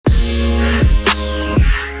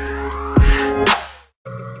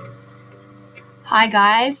Hi,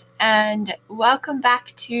 guys, and welcome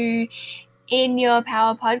back to In Your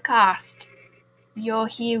Power podcast. You're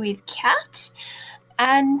here with Kat,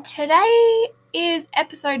 and today is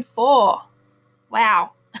episode 4.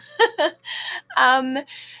 Wow.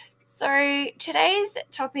 So today's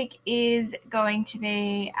topic is going to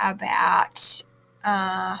be about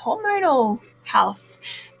hormonal health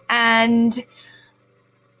and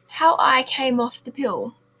how I came off the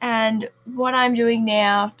pill and what I'm doing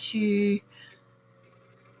now to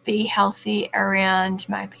be healthy around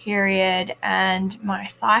my period and my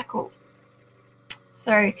cycle.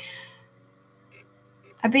 So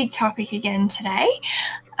a big topic again today.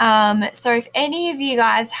 So if any of you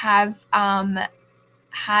guys have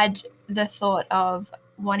had the thought of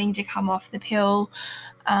wanting to come off the pill,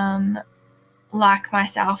 like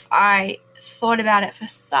myself, I thought about it for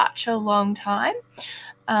such a long time.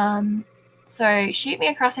 So shoot me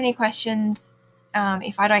across any questions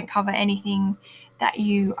if I don't cover anything that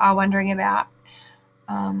you are wondering about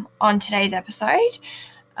on today's episode.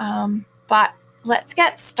 But let's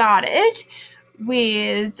get started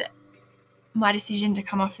with my decision to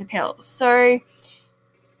come off the pill. So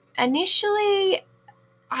initially,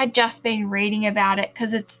 I'd just been reading about it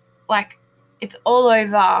because it's all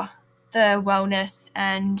over the wellness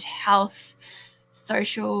and health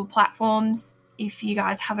social platforms. If you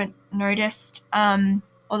guys haven't noticed,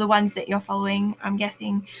 or the ones that you're following, I'm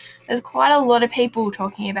guessing there's quite a lot of people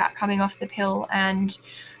talking about coming off the pill and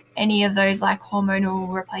any of those like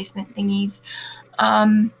hormonal replacement thingies.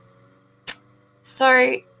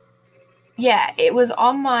 So yeah, it was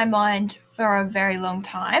on my mind for a very long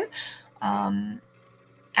time.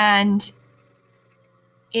 And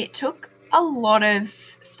it took a lot of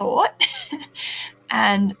thought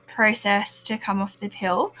and process to come off the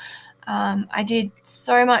pill. I did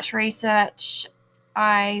so much research.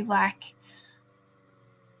 I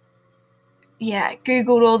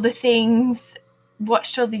Googled all the things,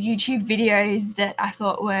 watched all the YouTube videos that I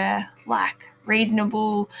thought were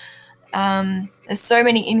reasonable. There's so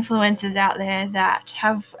many influencers out there that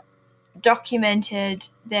have documented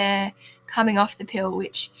their coming off the pill,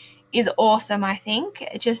 which is awesome. I think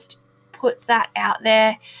it just puts that out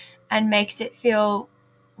there and makes it feel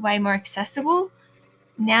way more accessible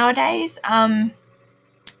nowadays. And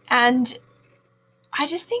I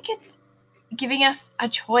just think it's giving us a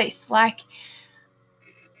choice.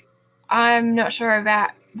 I'm not sure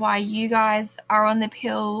about why you guys are on the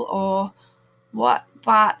pill or what,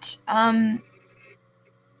 but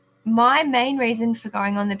my main reason for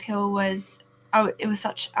going on the pill was I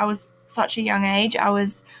was such a young age. I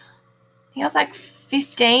think I was like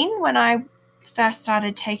 15 when I first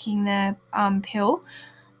started taking the pill,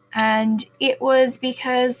 and it was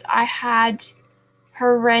because I had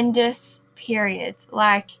horrendous periods,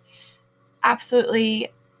 like absolutely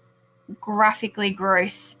graphically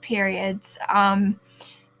gross periods,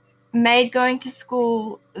 made going to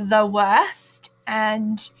school the worst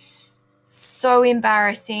and so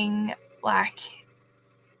embarrassing,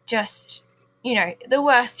 just, the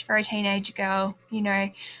worst for a teenage girl,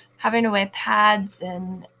 having to wear pads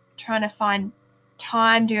and trying to find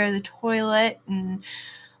time to go to the toilet and,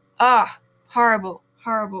 horrible.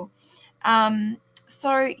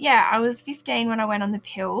 So yeah, I was 15 when I went on the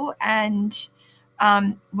pill and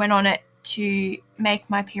went on it to make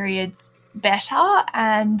my periods better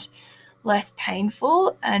and less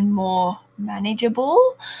painful and more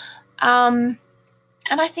manageable. And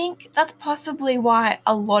I think that's possibly why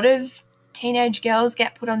a lot of teenage girls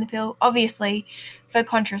get put on the pill, obviously for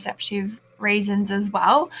contraceptive reasons as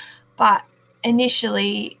well. But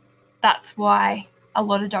initially, that's why a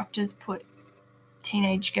lot of doctors put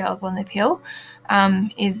teenage girls on the pill,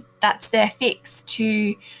 is that's their fix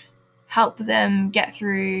to help them get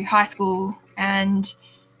through high school and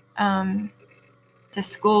to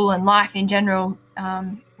school and life in general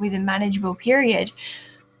with a manageable period.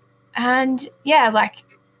 And yeah,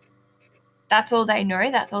 that's all they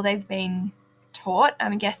know. That's all they've been taught,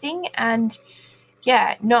 I'm guessing. And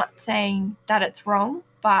yeah, not saying that it's wrong,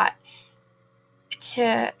 but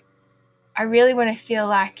I really want to feel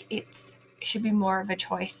like it should be more of a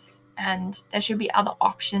choice and there should be other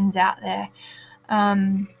options out there.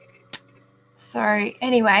 So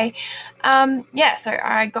anyway, so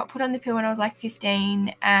I got put on the pill when I was like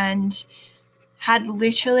 15 and had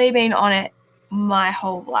literally been on it my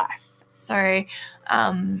whole life. So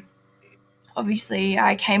obviously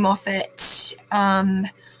I came off it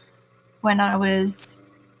when I was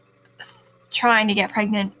trying to get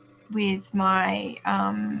pregnant with my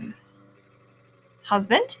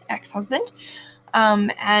ex-husband.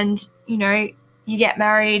 And, you get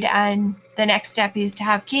married and the next step is to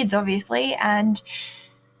have kids, obviously. And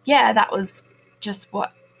yeah, that was just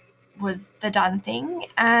what was the done thing.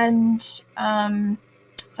 And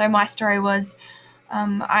so my story was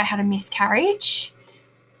I had a miscarriage,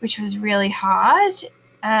 which was really hard.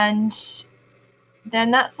 And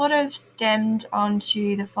then that sort of stemmed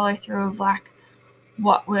onto the follow through of like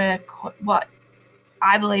what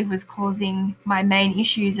I believe was causing my main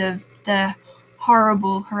issues of the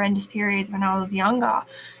horrendous periods when I was younger.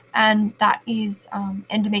 And that is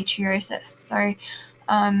endometriosis. So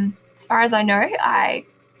as far as I know, I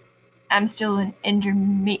am still an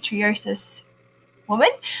endometriosis woman.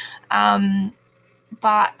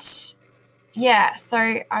 But yeah,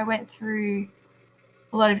 so I went through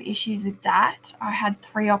a lot of issues with that. I had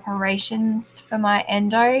 3 operations for my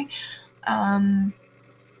endo.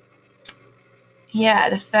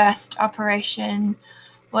 The first operation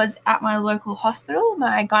was at my local hospital.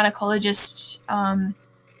 My gynecologist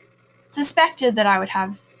suspected that I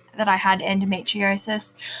had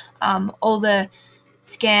endometriosis. All the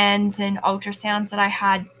scans and ultrasounds that I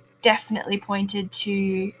had definitely pointed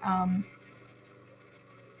to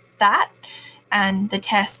that, and the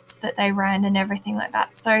tests that they ran and everything like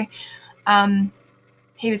that. So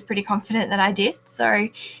he was pretty confident that I did. So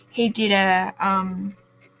he did a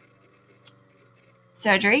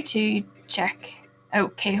surgery to check, a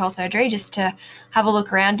keyhole surgery, just to have a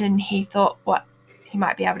look around, and he thought he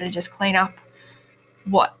might be able to just clean up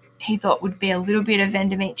what he thought would be a little bit of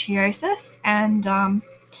endometriosis. And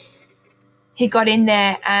he got in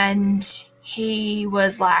there and he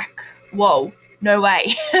was like, whoa, no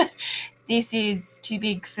way. This is too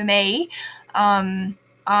big for me. I'm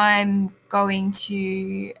going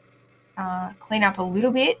to clean up a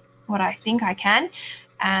little bit, what I think I can,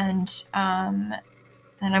 and then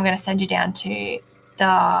I'm going to send you down to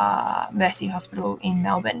the Mercy Hospital in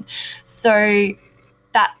Melbourne. So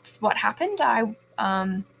that's what happened. I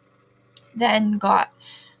then got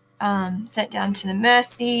sent down to the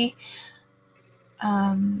Mercy.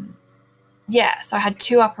 So I had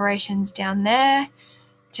 2 operations down there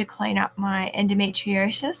to clean up my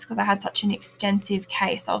endometriosis because I had such an extensive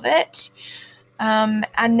case of it.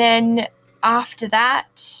 And then after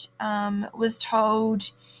that, was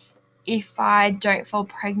told if I don't fall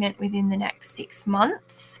pregnant within the next 6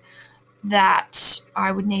 months, that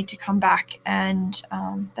I would need to come back and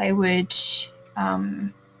they would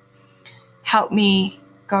help me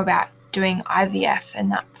go about doing IVF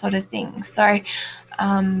and that sort of thing. So,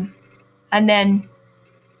 and then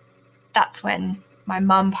that's when my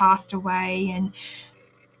mum passed away and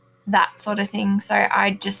that sort of thing. So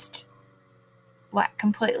I just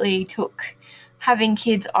completely took having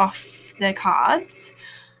kids off the cards.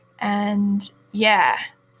 And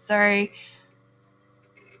went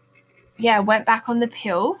back on the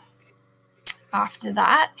pill after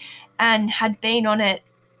that and had been on it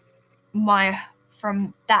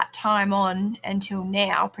from that time on until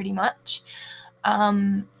now, pretty much.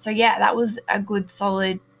 That was a good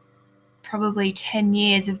solid probably 10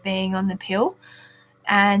 years of being on the pill.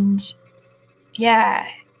 And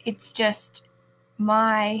it's just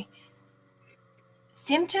my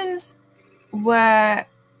symptoms were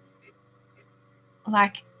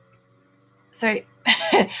so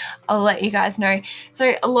I'll let you guys know.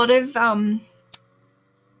 So a lot of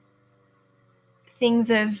things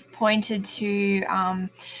have pointed to,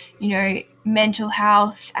 mental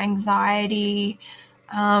health, anxiety,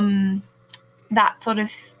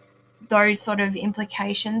 those sort of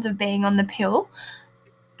implications of being on the pill.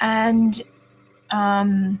 And,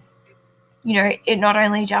 it not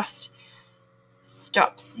only just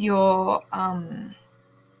stops your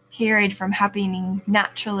period from happening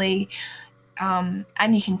naturally, and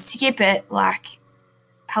you can skip it,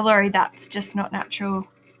 hello, that's just not natural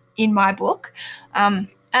in my book. And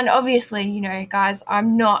obviously, guys,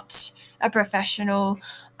 I'm not a professional.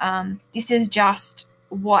 This is just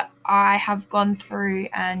what I have gone through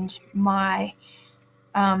and my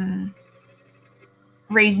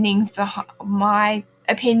reasonings behind my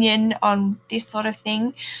opinion on this sort of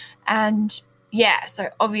thing. And so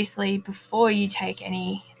obviously before you take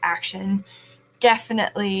any action,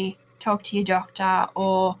 definitely talk to your doctor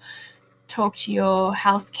or talk to your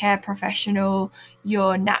healthcare professional,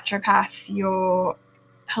 your naturopath, your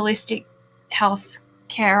holistic health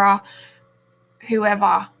carer,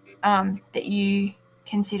 whoever that you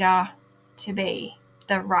consider to be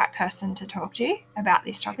the right person to talk to about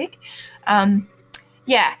this topic.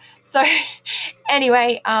 So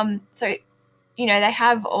anyway, they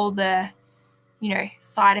have all the,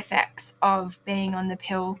 side effects of being on the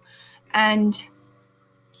pill. And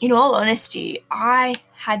in all honesty, I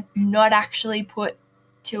had not actually put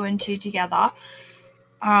 2 and 2 together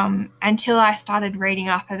until I started reading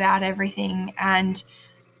up about everything and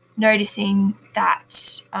noticing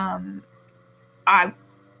that I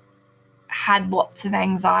had lots of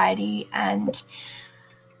anxiety, and,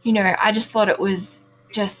 I just thought it was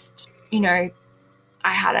just, I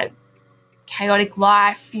had a chaotic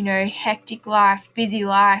life, hectic life, busy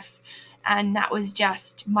life, and that was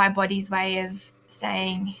just my body's way of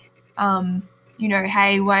saying,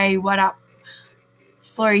 hey, Wei, what up?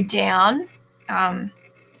 Slow down.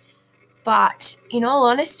 But in all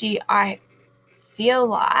honesty, I feel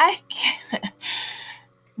like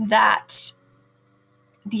that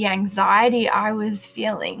the anxiety I was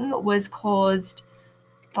feeling was caused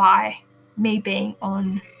by me being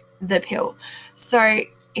on the pill. So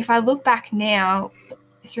if I look back now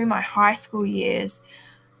through my high school years,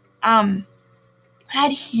 I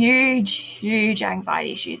had huge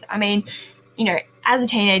anxiety issues. I mean, as a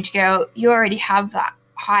teenage girl, you already have that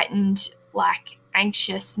heightened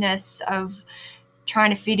anxiousness of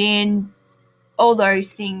trying to fit in, all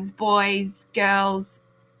those things, boys, girls,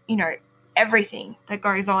 everything that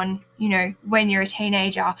goes on, when you're a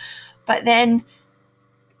teenager. But then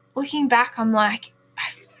looking back, I'm like, I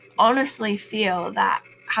honestly feel that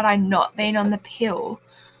had I not been on the pill,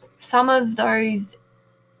 some of those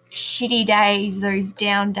shitty days, those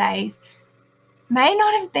down days, may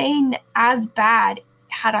not have been as bad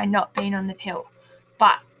had I not been on the pill.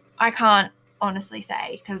 But I can't honestly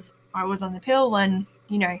say, because I was on the pill and,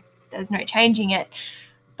 there's no changing it.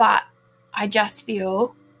 But I just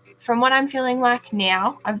feel, from what I'm feeling like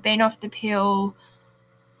now, I've been off the pill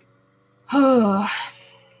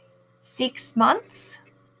 6 months,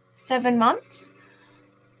 7 months,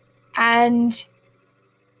 and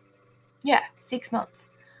 6 months.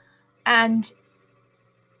 And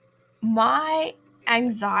my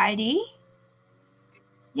anxiety,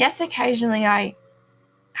 yes, occasionally I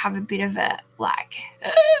have a bit of a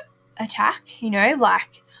attack,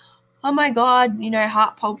 oh my God,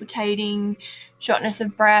 heart palpitating, shortness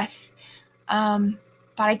of breath. But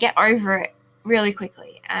I get over it really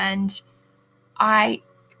quickly, and I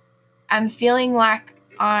am feeling like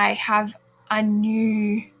I have a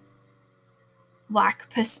new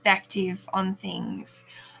perspective on things,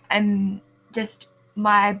 and just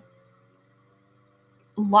my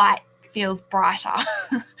light feels brighter,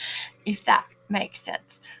 if that makes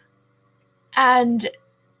sense. And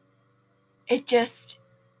it just,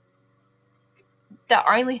 the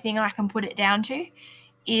only thing I can put it down to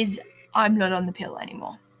is I'm not on the pill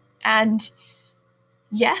anymore. And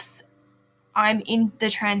yes, I'm in the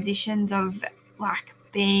transitions of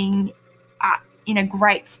being in a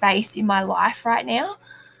great space in my life right now,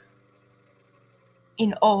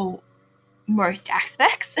 in most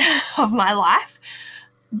aspects of my life.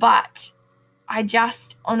 But I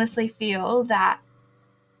just honestly feel that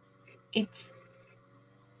it's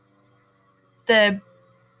the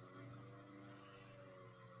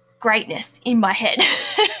greatness in my head.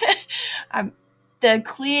 The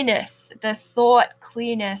clearness, the thought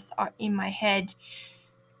clearness in my head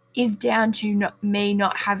is down to me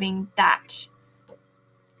not having that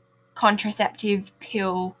contraceptive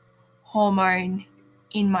pill hormone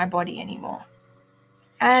in my body anymore.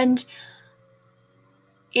 And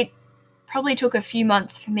it probably took a few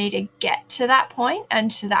months for me to get to that point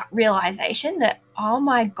and to that realization that, oh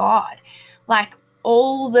my God,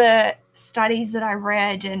 all the studies that I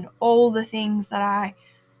read and all the things that I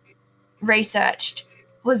researched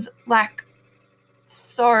was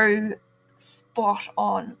so spot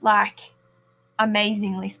on,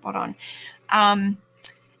 amazingly spot on.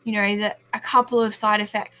 That a couple of side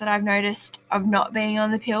effects that I've noticed of not being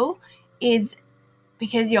on the pill is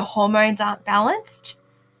because your hormones aren't balanced.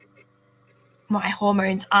 My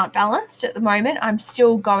hormones aren't balanced at the moment. I'm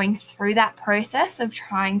still going through that process of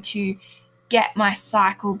trying to get my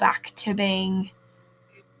cycle back to being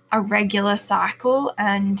a regular cycle,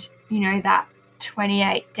 and that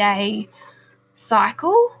 28-day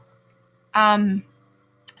cycle.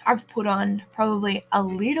 I've put on probably a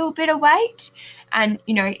little bit of weight, and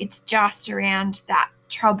it's just around that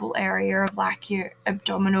trouble area of your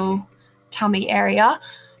abdominal tummy area,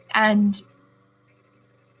 and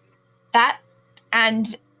that,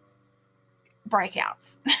 and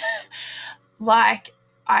breakouts.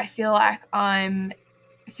 I feel like I'm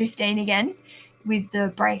 15 again with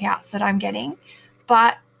the breakouts that I'm getting.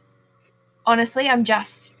 But honestly, I'm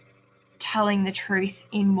just telling the truth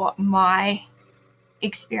in what my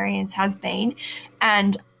experience has been.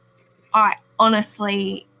 And I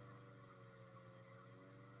honestly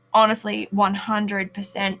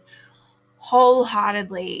 100%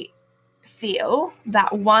 wholeheartedly feel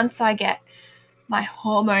that once I get my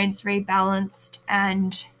hormones rebalanced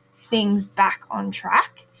and things back on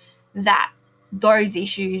track, that those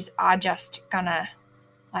issues are just gonna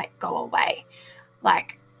like go away.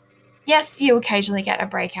 Like, yes, you occasionally get a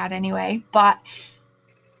breakout anyway, but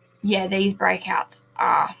yeah, these breakouts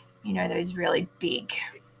are, you know, those really big,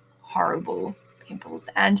 horrible pimples.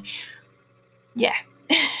 And yeah,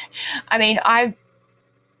 I mean, I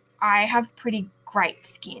have pretty great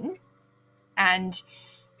skin, and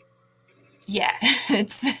yeah,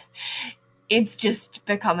 it's just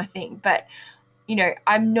become a thing. But, you know,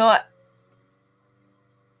 I'm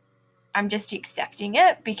just accepting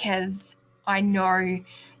it, because I know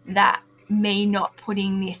that me not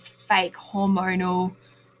putting this fake hormonal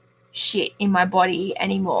shit in my body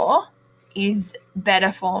anymore is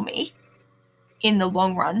better for me in the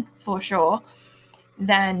long run, for sure,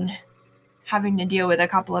 than having to deal with a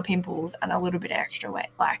couple of pimples and a little bit extra weight.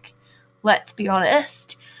 Like, let's be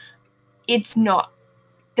honest, it's not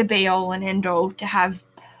the be all and end all to have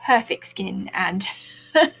perfect skin and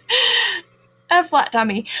a flat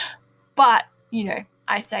tummy. But, you know,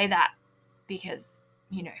 I say that because,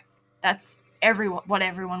 you know, that's what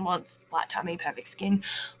everyone wants, flat tummy, perfect skin.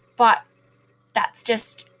 But that's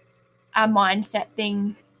just a mindset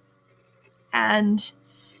thing. And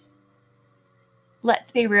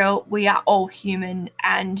let's be real, we are all human,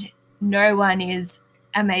 and no one is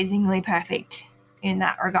amazingly perfect in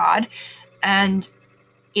that regard. And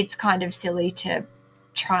it's kind of silly to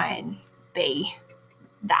try and be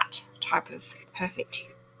that type of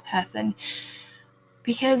perfect person,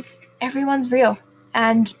 because everyone's real,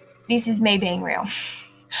 and this is me being real.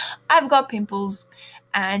 I've got pimples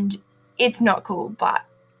and it's not cool, but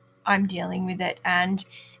I'm dealing with it and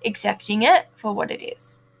accepting it for what it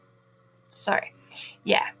is. So,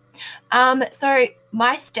 yeah. So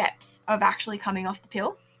my steps of actually coming off the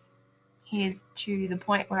pill, here's to the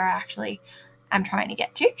point where I actually am trying to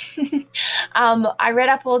get to. I read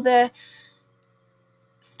up all the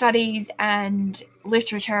studies and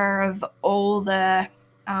literature of all the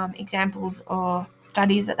examples or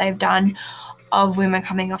studies that they've done of women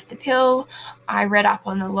coming off the pill. I read up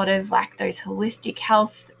on a lot of like those holistic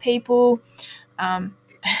health people,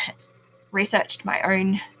 researched my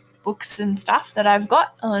own books and stuff that I've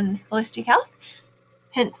got on holistic health,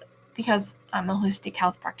 hence because I'm a holistic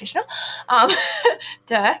health practitioner.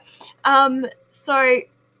 Duh. So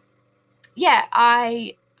yeah,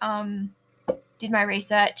 I did my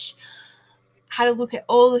research, had a look at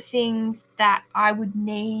all the things that I would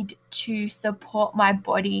need to support my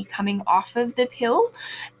body coming off of the pill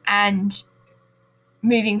and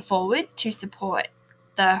moving forward to support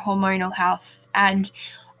the hormonal health. And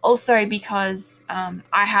also because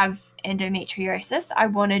I have endometriosis, I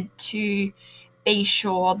wanted to be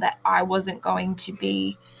sure that I wasn't going to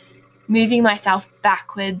be moving myself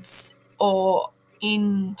backwards or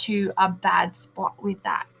into a bad spot with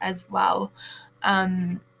that as well.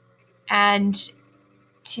 And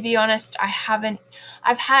to be honest,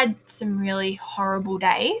 I've had some really horrible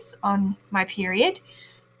days on my period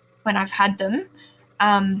when I've had them.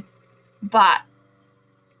 But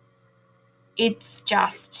it's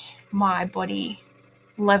just my body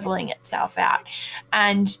leveling itself out.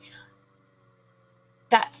 And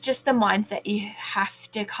that's just the mindset you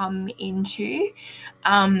have to come into.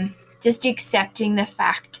 Just accepting the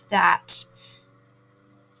fact that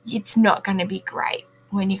it's not going to be great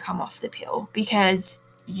when you come off the pill, because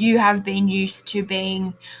you have been used to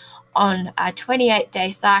being on a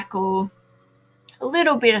 28-day cycle, a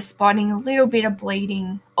little bit of spotting, a little bit of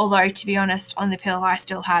bleeding. Although, to be honest, on the pill, I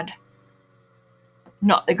still had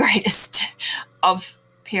not the greatest of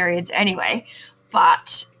periods anyway.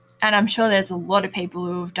 And I'm sure there's a lot of people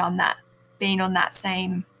who have done that, been on that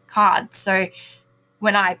same card. So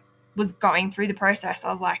when I was going through the process,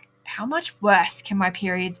 I was like, how much worse can my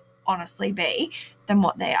periods honestly be than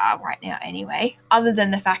what they are right now anyway, other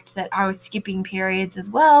than the fact that I was skipping periods as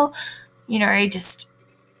well, you know, just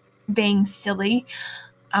being silly.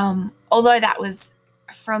 Although that was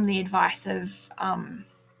from the advice of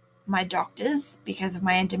my doctors because of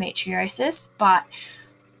my endometriosis, but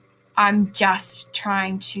I'm just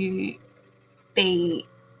trying to be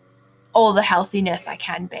all the healthiness I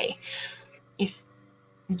can be, if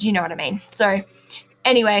do you know what I mean? So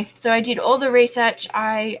anyway, so I did all the research.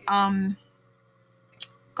 I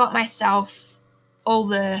got myself all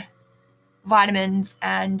the vitamins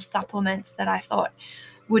and supplements that I thought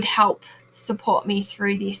would help support me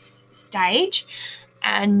through this stage,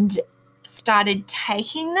 and started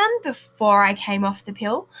taking them before I came off the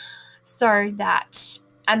pill.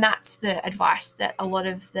 And that's the advice that a lot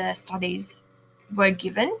of the studies had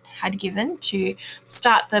given, to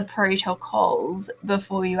start the protocols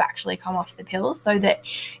before you actually come off the pill, so that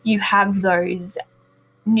you have those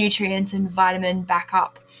nutrients and vitamin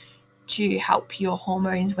backup to help your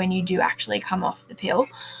hormones when you do actually come off the pill.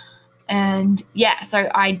 And yeah, so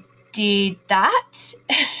I did that.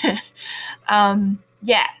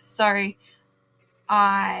 So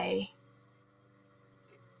I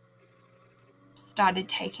started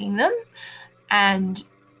taking them, and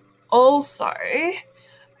also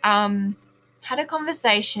had a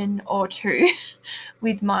conversation or two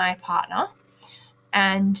with my partner,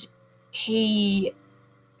 and he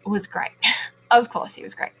was great. Of course he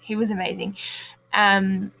was great. He was amazing.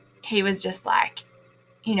 He was just like,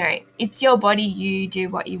 it's your body, you do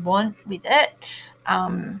what you want with it.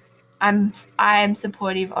 I'm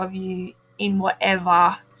supportive of you in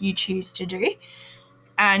whatever you choose to do.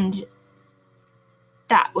 And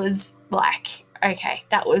that was like, okay,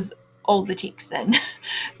 that was all the ticks then.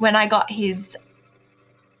 When I got his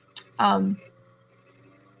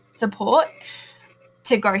support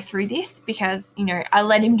to go through this, because, I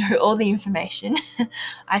let him know all the information.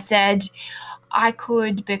 I said I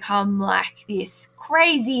could become like this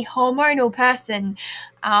crazy hormonal person.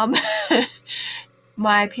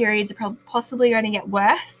 My periods are possibly going to get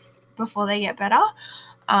worse before they get better.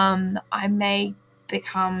 I may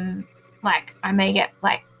become I may get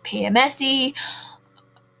PMSy.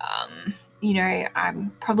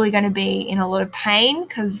 I'm probably going to be in a lot of pain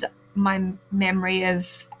because my memory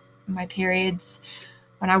of my periods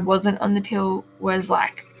when I wasn't on the pill was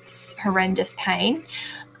like horrendous pain.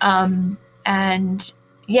 And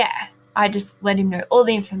yeah, I just let him know all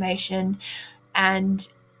the information, and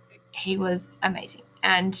he was amazing.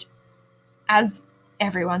 And as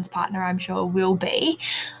everyone's partner, I'm sure, will be.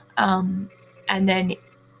 And then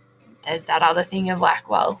there's that other thing of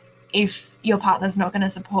well, if your partner's not going to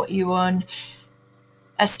support you on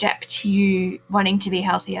a step to you wanting to be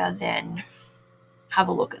healthier, then have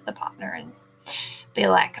a look at the partner and be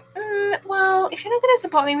like, well, if you're not going to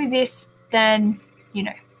support me with this, then,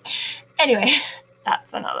 Anyway,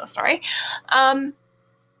 that's another story.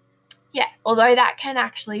 Although that can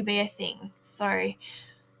actually be a thing. So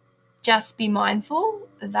just be mindful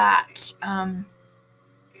that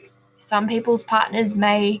some people's partners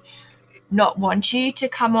may not want you to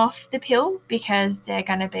come off the pill because they're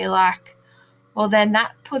going to be like, well, then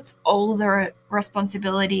that puts all the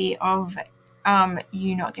responsibility of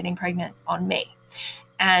you not getting pregnant on me.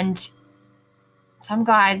 And some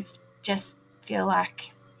guys just feel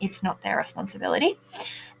like it's not their responsibility.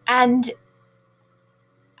 And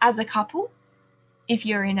as a couple, if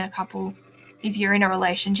you're in a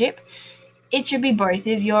relationship, it should be both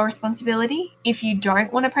of your responsibility, if you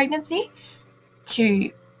don't want a pregnancy,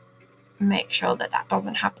 to make sure that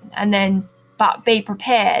doesn't happen. And then, but be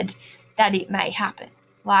prepared that it may happen.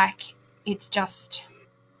 It's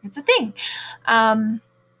a thing.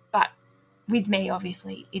 But with me,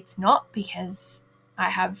 obviously, it's not, because I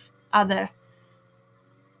have other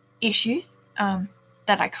issues that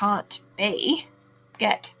I can't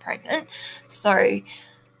get pregnant. So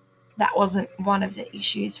that wasn't one of the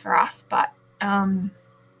issues for us. But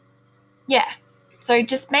so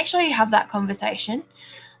just make sure you have that conversation,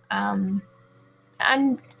 and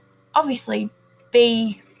obviously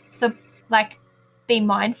be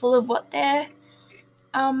mindful of what their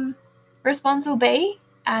response will be,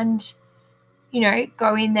 and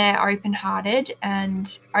go in there open-hearted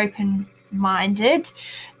and open-minded,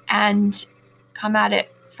 and come at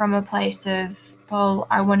it from a place of, well,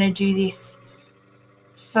 I want to do this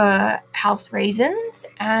for health reasons,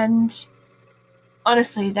 and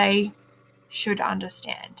honestly, they should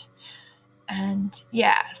understand. And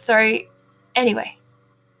so anyway,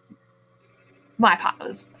 my partner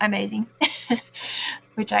was amazing,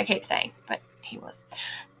 which I keep saying, but he was.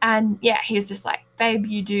 And he was just like, babe,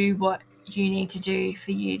 you do what you need to do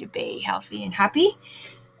for you to be healthy and happy,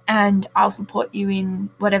 and I'll support you in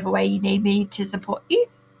whatever way you need me to support you.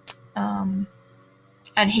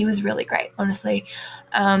 And he was really great, honestly.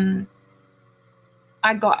 I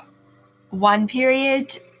got one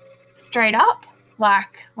period straight up,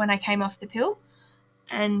 when I came off the pill,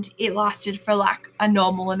 and it lasted for a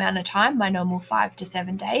normal amount of time, my normal 5 to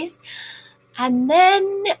 7 days. And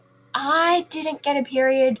then I didn't get a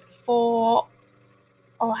period for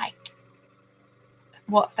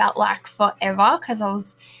what felt like forever, because I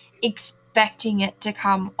was expecting it to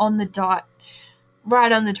come on the dot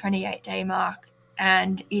right on the 28-day mark,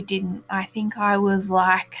 and it didn't. I think I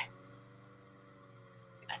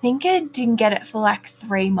didn't get it for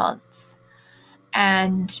 3 months.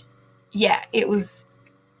 And it was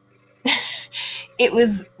it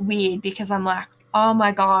was weird, because I'm like, oh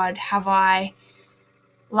my God, have I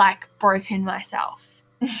broken myself?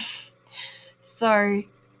 So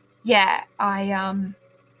I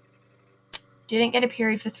didn't get a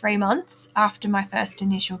period for 3 months after my first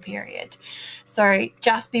initial period. So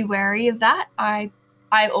just be wary of that. I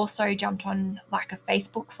also jumped on like a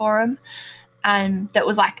Facebook forum that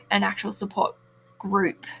was like an actual support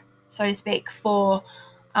group, so to speak, for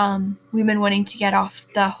women wanting to get off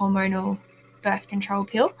the hormonal birth control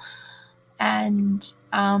pill. And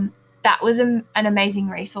that was an amazing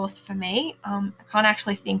resource for me. I can't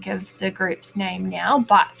actually think of the group's name now,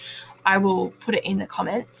 but I will put it in the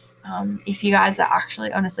comments. If you guys are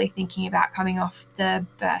actually honestly thinking about coming off the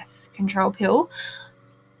birth control pill,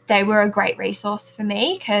 they were a great resource for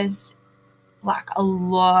me because like a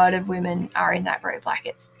lot of women are in that group, like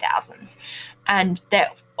it's thousands, and they've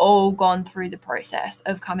all gone through the process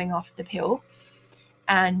of coming off the pill.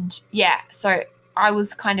 And yeah, so I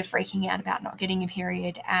was kind of freaking out about not getting a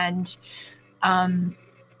period, and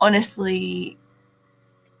honestly,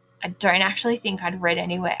 I don't actually think I'd read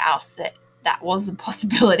anywhere else that was a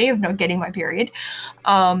possibility of not getting my period.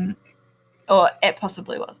 Or it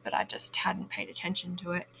possibly was, but I just hadn't paid attention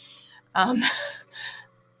to it.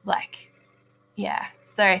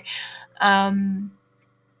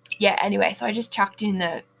 Anyway, so I just chucked in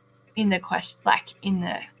the question, like in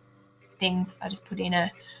the things, I just put in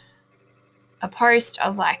a post. I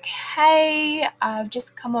was like, hey, I've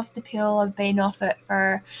just come off the pill. I've been off it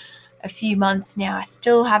for a few months now. I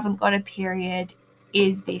still haven't got a period.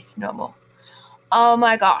 Is this normal? Oh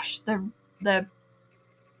my gosh. The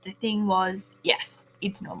thing was, yes,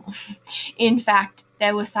 it's normal. In fact,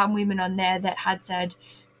 there were some women on there that had said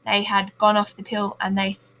they had gone off the pill and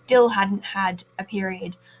they still hadn't had a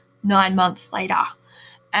period 9 months later.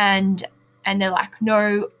 And they're like,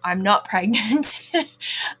 no, I'm not pregnant.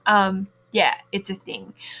 Yeah, it's a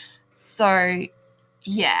thing. So,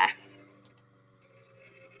 yeah.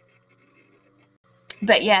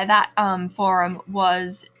 But yeah, that forum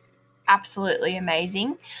was absolutely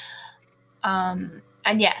amazing.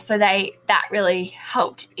 And yeah, so that really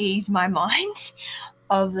helped ease my mind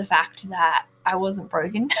of the fact that I wasn't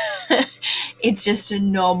broken. It's just a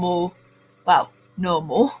normal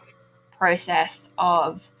process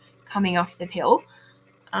of coming off the pill,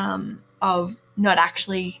 of not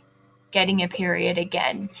actually getting a period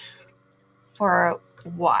again for a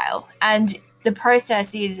while. And the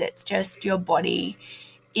process is, it's just your body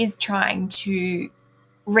is trying to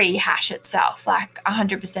rehash itself, like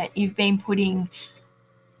 100%. You've been putting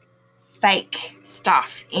fake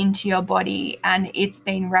stuff into your body and it's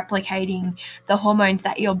been replicating the hormones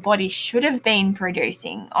that your body should have been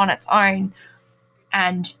producing on its own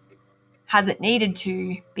and hasn't needed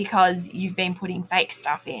to because you've been putting fake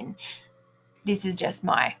stuff in. This is just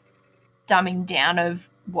my dumbing down of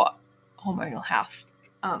what hormonal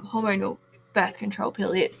birth control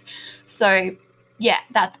pill is. So yeah,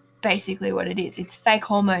 that's basically what it is. It's fake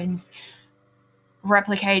hormones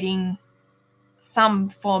replicating some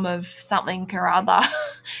form of something or other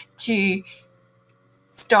to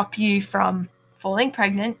stop you from falling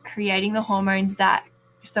pregnant, creating the hormones that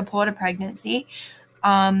support a pregnancy.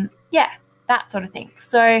 That sort of thing.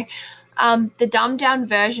 So the dumbed down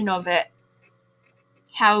version of it,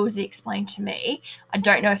 how it was explained to me, I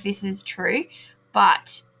don't know if this is true,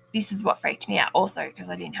 but this is what freaked me out also, because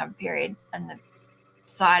I didn't have a period, and the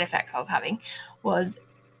side effects I was having was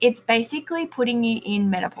it's basically putting you in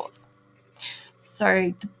menopause.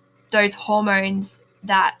 So those hormones,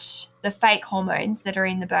 the fake hormones that are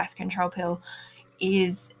in the birth control pill,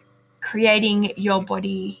 is creating your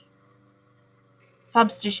body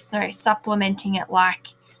supplementing it, like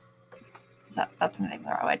that's not even the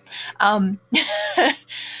right word.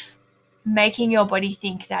 Making your body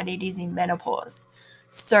think that it is in menopause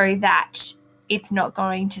so that it's not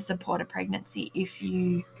going to support a pregnancy if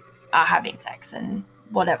you are having sex and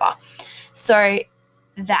whatever. So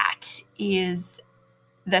that is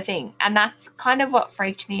the thing. And that's kind of what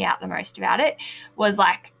freaked me out the most about it, was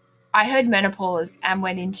like I heard menopause and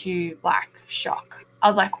went into like shock. I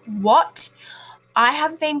was like, what? I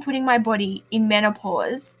have been putting my body in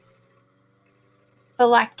menopause for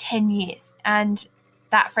like 10 years. And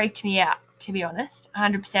that freaked me out, to be honest.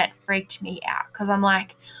 100% freaked me out, because I'm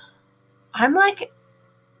like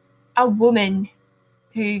a woman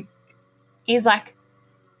who is like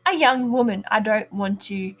a young woman. I don't want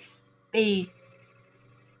to be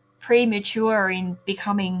premature in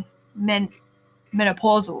becoming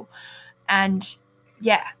menopausal. And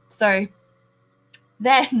yeah, so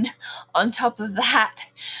then on top of that,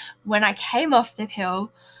 when I came off the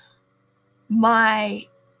pill, my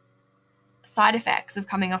side effects of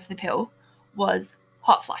coming off the pill was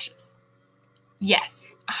hot flushes.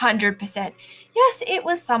 Yes, 100%. Yes, it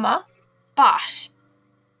was summer, but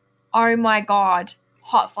oh my God,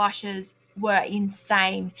 hot flushes were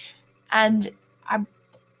insane. And I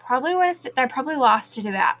probably want to, they probably lasted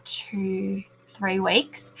about 2-3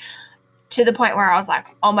 weeks, to the point where I was like,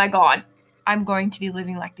 oh my God, I'm going to be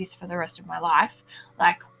living like this for the rest of my life.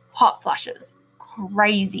 Like hot flushes,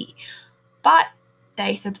 crazy. But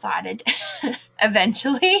they subsided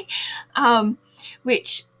eventually,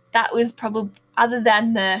 which that was probably, other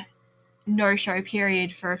than the no-show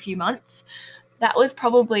period for a few months, that was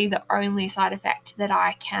probably the only side effect that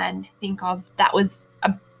I can think of that was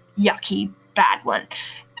a yucky, bad one.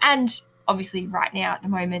 And obviously right now at the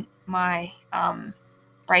moment, my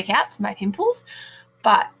breakouts, my pimples.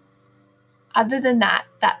 But other than that,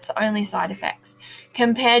 that's the only side effects.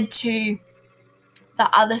 Compared to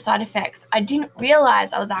the other side effects I didn't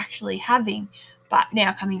realize I was actually having, but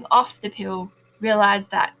now coming off the pill, realized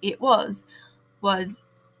that it was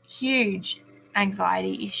huge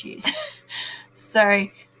anxiety issues. So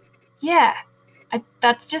yeah,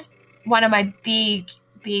 that's just one of my big,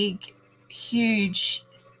 huge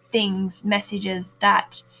messages,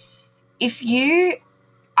 that if you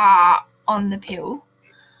are on the pill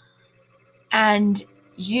and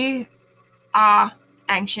you are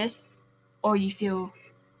anxious or you feel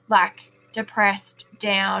like depressed,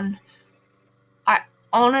 down, I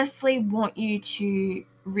honestly want you to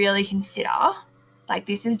really consider, like,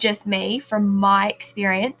 this is just me from my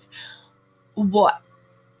experience, what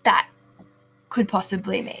that could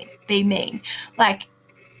possibly mean. Like,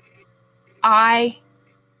 I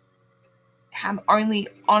am only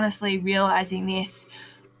honestly realizing this,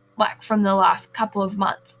 like, from the last couple of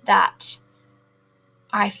months, that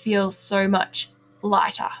I feel so much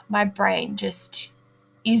lighter. My brain just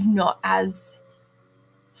is not as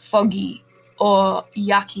foggy or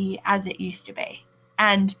yucky as it used to be.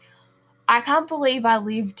 And I can't believe I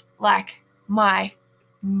lived like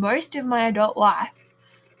most of my adult life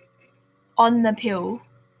on the pill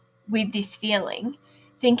with this feeling,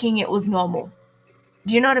 thinking it was normal.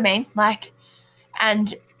 Do you know what I mean? Like,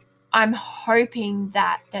 and I'm hoping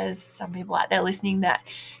that there's some people out there listening that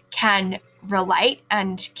can relate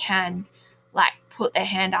and can, like, put their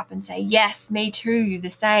hand up and say, yes, me too,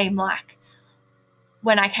 the same. Like,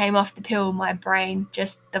 when I came off the pill, my brain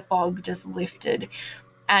the fog just lifted.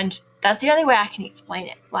 And that's the only way I can explain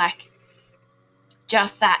it. Like,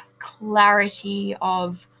 just that clarity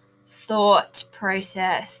of thought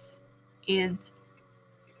process is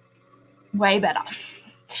way better.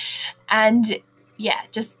 And yeah,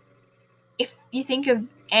 just if you think of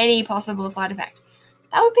any possible side effect,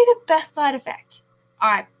 that would be the best side effect,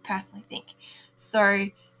 I personally think. So,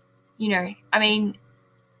 I mean,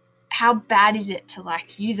 how bad is it to,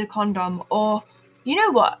 like, use a condom? Or, you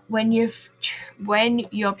know what, when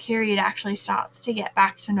your period actually starts to get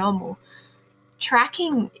back to normal,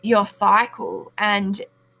 tracking your cycle and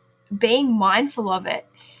being mindful of it.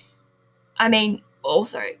 I mean,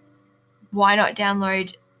 also, why not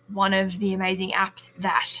download one of the amazing apps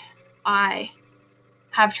that I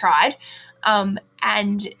have tried,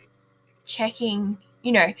 and checking,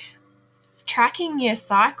 tracking your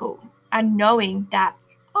cycle and knowing that,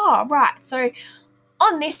 oh, right, so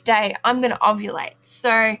on this day, I'm going to ovulate.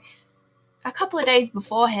 So a couple of days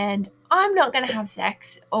beforehand, I'm not going to have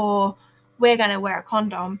sex, or we're going to wear a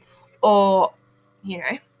condom, or,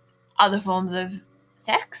 other forms of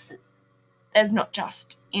sex. There's not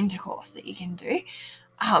just intercourse that you can do.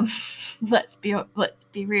 Let's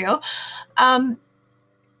be real.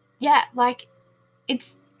 Yeah, like,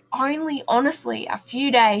 it's only honestly a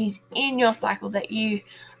few days in your cycle that you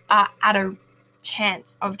are at a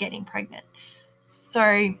chance of getting pregnant.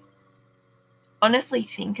 So honestly,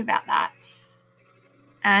 think about that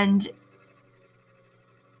and,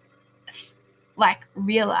 like,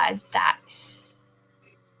 realize that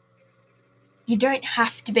you don't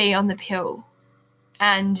have to be on the pill.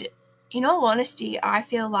 And in all honesty, I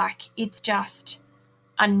feel like it's just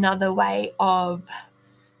another way of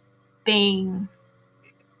being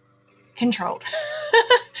controlled.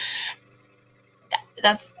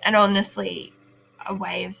 That's honestly a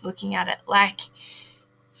way of looking at it. Like,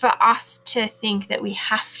 for us to think that we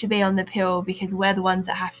have to be on the pill because we're the ones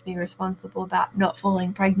that have to be responsible about not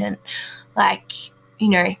falling pregnant. Like,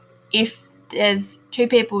 if there's two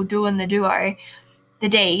people doing the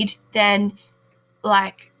deed, then,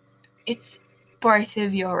 like, it's both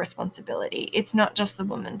of your responsibility. It's not just the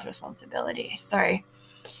woman's responsibility. So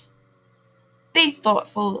be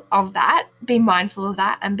thoughtful of that, be mindful of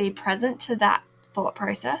that, and be present to that thought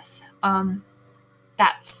process.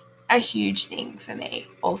 That's a huge thing for me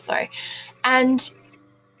also. And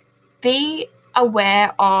be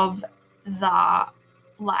aware of the,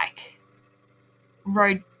 like,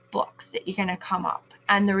 roadblocks that you're going to come up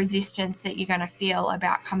and the resistance that you're going to feel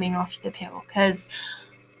about coming off the pill. Because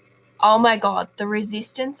oh my God, the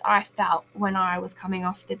resistance I felt when I was coming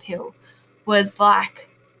off the pill was like,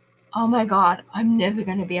 oh my God, I'm never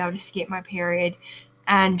going to be able to skip my period.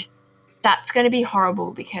 And that's going to be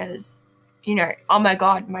horrible because, oh my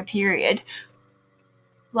God, my period.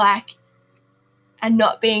 Like, and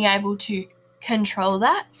not being able to control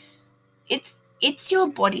that. It's your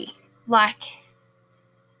body. Like,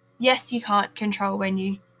 yes, you can't control when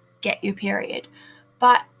you get your period,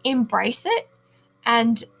 but embrace it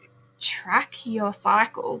and track your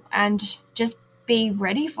cycle and just be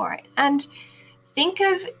ready for it. And think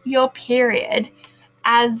of your period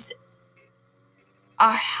as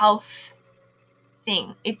a health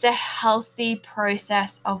thing. It's a healthy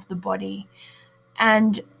process of the body.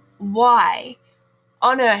 And why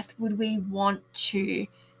on earth would we want to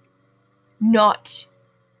not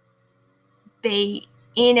be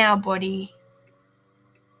in our body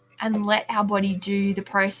and let our body do the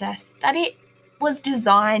process that it was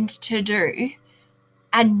designed to do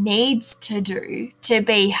and needs to do to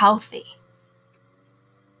be healthy?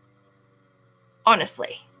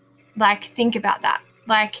 Honestly, like, think about that.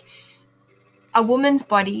 Like, a woman's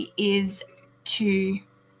body is to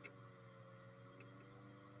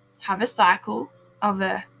have a cycle of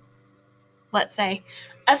let's say,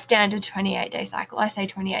 a standard 28-day cycle. I say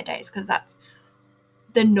 28 days because that's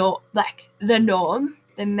the norm,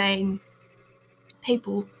 the main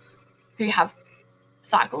people who have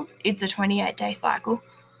cycles, it's a 28-day cycle.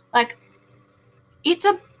 Like,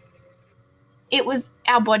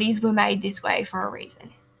 our bodies were made this way for a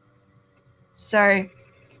reason. So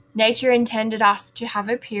nature intended us to have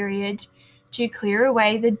a period to clear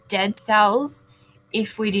away the dead cells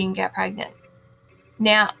if we didn't get pregnant.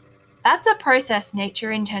 Now, that's a process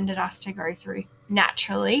nature intended us to go through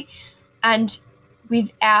naturally and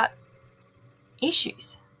without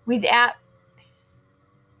issues, without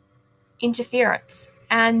interference.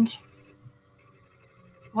 And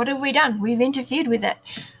what have we done? We've interfered with it.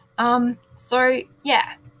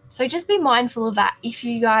 So just be mindful of that. If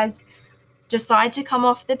you guys decide to come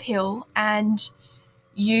off the pill and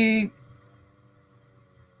you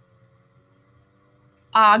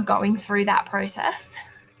are going through that process,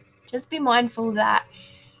 just be mindful that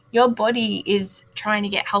your body is trying to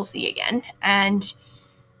get healthy again, and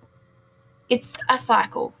it's a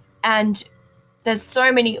cycle. And there's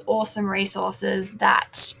so many awesome resources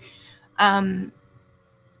that I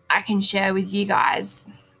can share with you guys.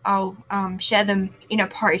 I'll share them in a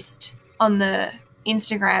post on the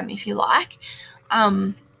Instagram if you like,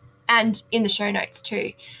 and in the show notes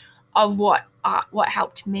too, of what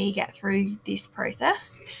helped me get through this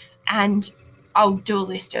process. And I'll do a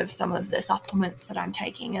list of some of the supplements that I'm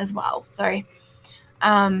taking as well. So,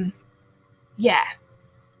 yeah,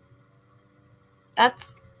 I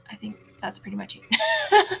think that's pretty much it.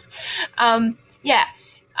 Yeah,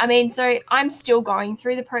 I mean, so I'm still going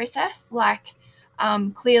through the process. Like,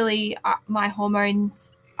 clearly my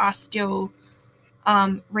hormones are still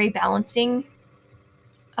rebalancing,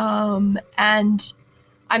 and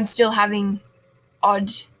I'm still having odd,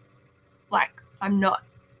 like, I'm not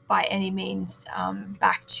by any means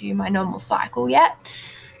back to my normal cycle yet.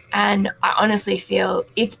 And I honestly feel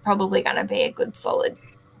it's probably going to be a good solid,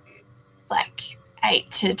 like,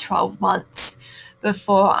 8 to 12 months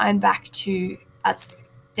before I'm back to a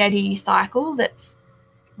steady cycle that's,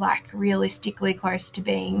 like, realistically close to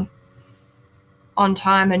being on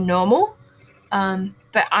time and normal.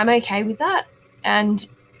 But I'm okay with that. And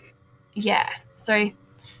yeah, so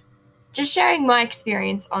just sharing my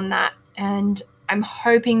experience on that, and I'm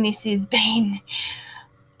hoping this has been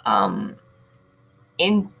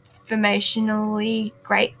informationally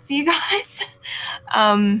great for you guys.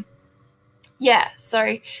 Yeah,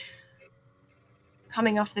 so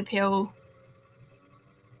coming off the pill,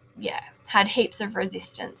 yeah, had heaps of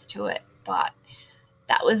resistance to it, but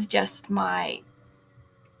that was just I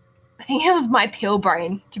think it was my pill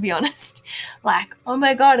brain, to be honest. Like, oh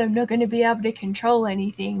my God, I'm not going to be able to control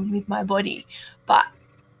anything with my body. But,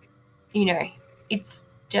 it's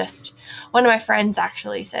just, one of my friends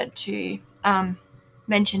actually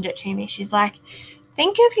mentioned it to me. She's like,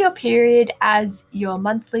 think of your period as your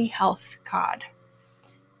monthly health card.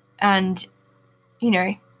 And,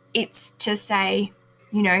 it's to say,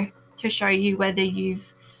 to show you whether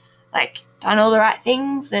you've, like, done all the right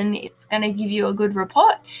things, and it's going to give you a good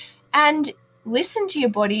report. And listen to your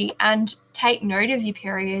body and take note of your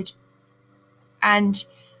period, and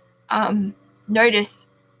notice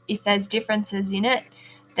if there's differences in it.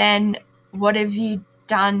 Then what have you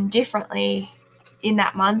done differently in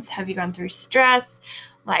that month? Have you gone through stress?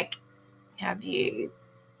 Like, have you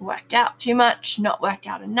worked out too much, not worked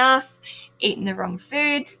out enough, eaten the wrong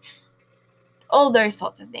foods? all those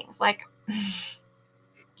sorts of things. Like,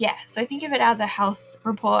 yeah, so think of it as a health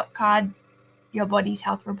report card, your body's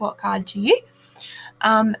health report card to you.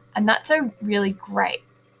 And that's a really great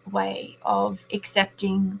way of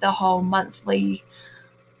accepting the whole monthly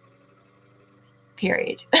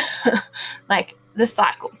period, like the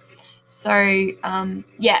cycle. So,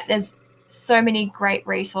 yeah, there's so many great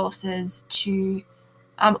resources to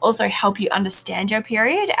also help you understand your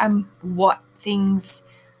period and what things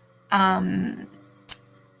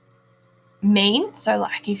mean. So,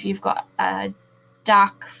 like if you've got a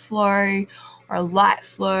dark flow or a light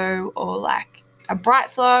flow, or like a bright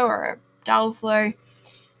flow or a dull flow,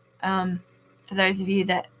 for those of you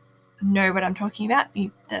that know what I'm talking about,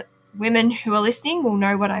 the women who are listening will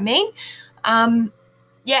know what I mean.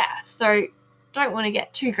 Yeah, so don't want to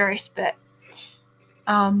get too gross, but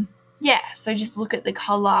yeah, so just look at the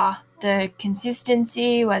color, the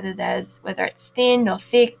consistency, whether it's thin or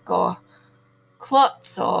thick or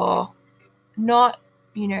clots or not,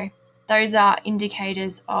 those are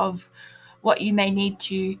indicators of what you may need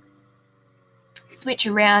to switch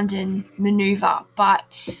around and maneuver. But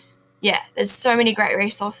yeah, there's so many great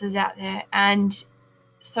resources out there and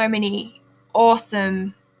so many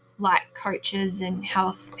awesome coaches and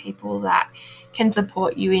health people that can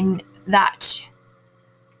support you in that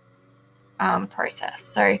process.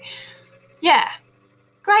 So yeah,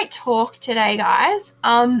 great talk today, guys.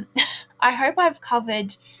 I hope I've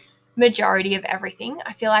covered majority of everything.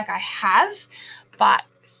 I feel like I have, but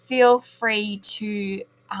feel free to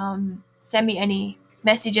send me any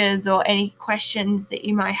messages or any questions that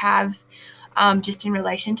you might have just in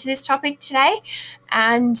relation to this topic today.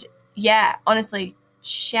 And yeah, honestly,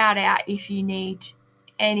 shout out if you need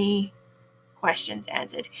any questions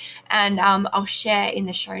answered. And I'll share in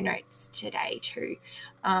the show notes today too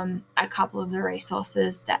a couple of the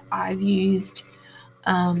resources that I've used,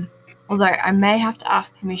 although I may have to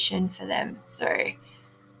ask permission for them. So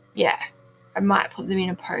yeah, I might put them in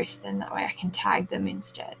a post, then that way I can tag them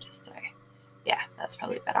instead. So yeah, that's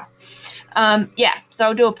probably better. Yeah, so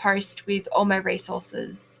I'll do a post with all my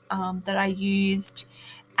resources that I used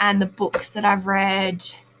and the books that I've read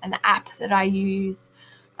and the app that I use.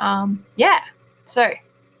 Yeah, so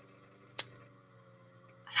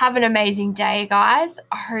have an amazing day, guys.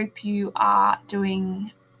 I hope you are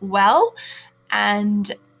doing well,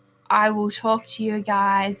 and I will talk to you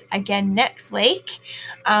guys again next week.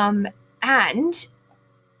 And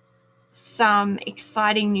some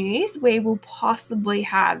exciting news. We will possibly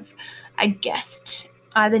have a guest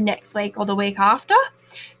either next week or the week after,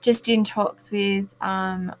 just in talks with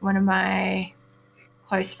one of my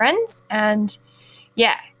close friends. And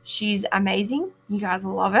yeah, she's amazing. You guys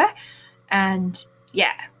will love her. And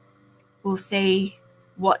yeah, we'll see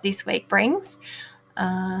what this week brings.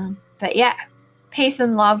 But yeah, peace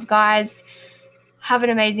and love, guys. Have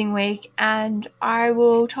an amazing week, and I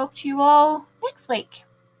will talk to you all next week.